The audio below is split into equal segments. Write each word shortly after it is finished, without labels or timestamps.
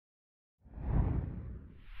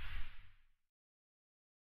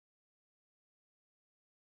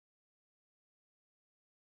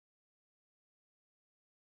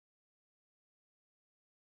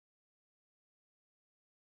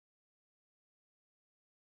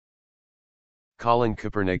Colin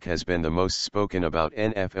Kaepernick has been the most spoken about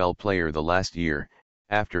NFL player the last year,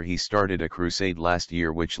 after he started a crusade last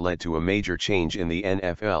year which led to a major change in the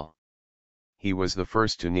NFL. He was the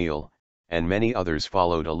first to kneel, and many others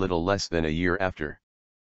followed a little less than a year after.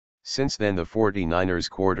 Since then the 49ers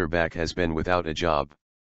quarterback has been without a job.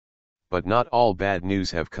 But not all bad news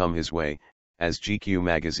have come his way, as GQ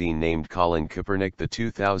magazine named Colin Kaepernick the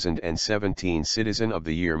 2017 Citizen of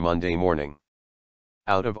the Year Monday morning.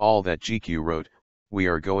 Out of all that GQ wrote, we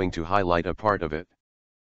are going to highlight a part of it.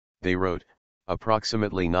 They wrote,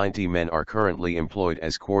 approximately 90 men are currently employed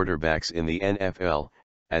as quarterbacks in the NFL,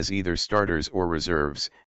 as either starters or reserves,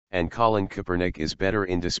 and Colin Kaepernick is better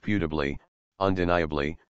indisputably,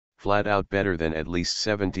 undeniably, flat out better than at least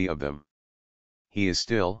 70 of them. He is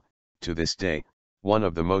still, to this day, one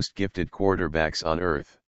of the most gifted quarterbacks on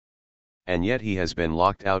earth. And yet he has been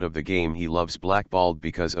locked out of the game he loves, blackballed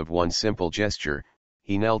because of one simple gesture.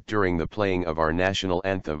 He knelt during the playing of our national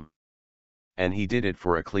anthem. And he did it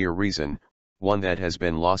for a clear reason, one that has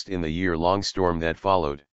been lost in the year-long storm that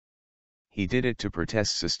followed. He did it to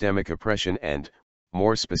protest systemic oppression and,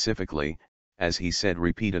 more specifically, as he said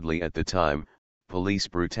repeatedly at the time, police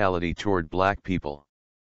brutality toward black people.